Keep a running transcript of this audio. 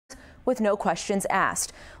with no questions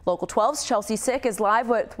asked. Local 12's Chelsea Sick is live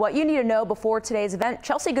with what you need to know before today's event.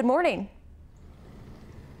 Chelsea, good morning.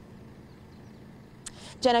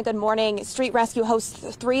 Jenna, good morning. Street Rescue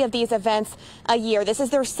hosts 3 of these events a year. This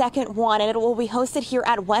is their second one, and it will be hosted here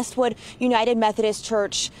at Westwood United Methodist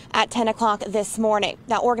Church at 10 o'clock this morning.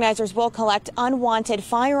 Now, organizers will collect unwanted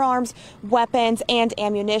firearms, weapons, and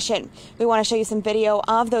ammunition. We want to show you some video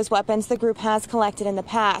of those weapons the group has collected in the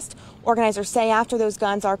past. Organizers say after those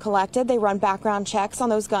guns are collected, they run background checks on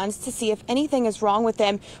those guns to see if anything is wrong with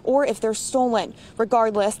them or if they're stolen.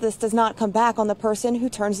 Regardless, this does not come back on the person who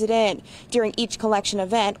turns it in. During each collection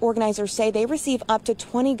event, organizers say they receive up to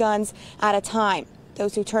 20 guns at a time.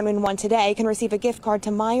 Those who turn in one today can receive a gift card to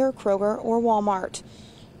Meijer, Kroger, or Walmart.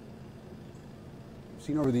 I've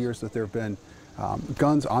seen over the years that there have been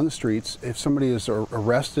guns on the streets. If somebody is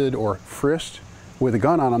arrested or frisked with a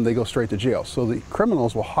gun on them, they go straight to jail. So the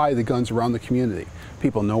criminals will hide the guns around the community.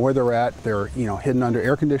 People know where they're at. They're hidden under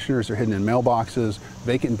air conditioners. They're hidden in mailboxes,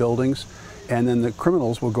 vacant buildings, and then the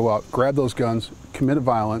criminals will go out, grab those guns, commit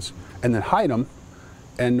violence, and then hide them,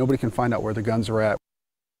 and nobody can find out where the guns are at.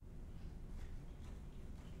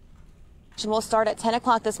 Will start at 10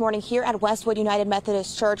 o'clock this morning here at Westwood United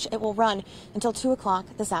Methodist Church. It will run until 2 o'clock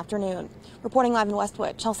this afternoon. Reporting live in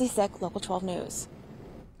Westwood, Chelsea Sick, Local 12 News.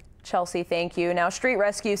 Chelsea, thank you. Now, Street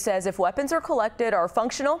Rescue says if weapons are collected or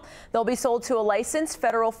functional, they'll be sold to a licensed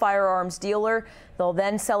federal firearms dealer. They'll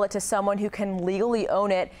then sell it to someone who can legally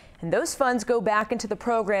own it, and those funds go back into the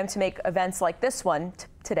program to make events like this one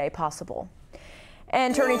today possible.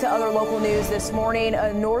 And turning to other local news this morning,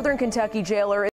 a Northern Kentucky jailer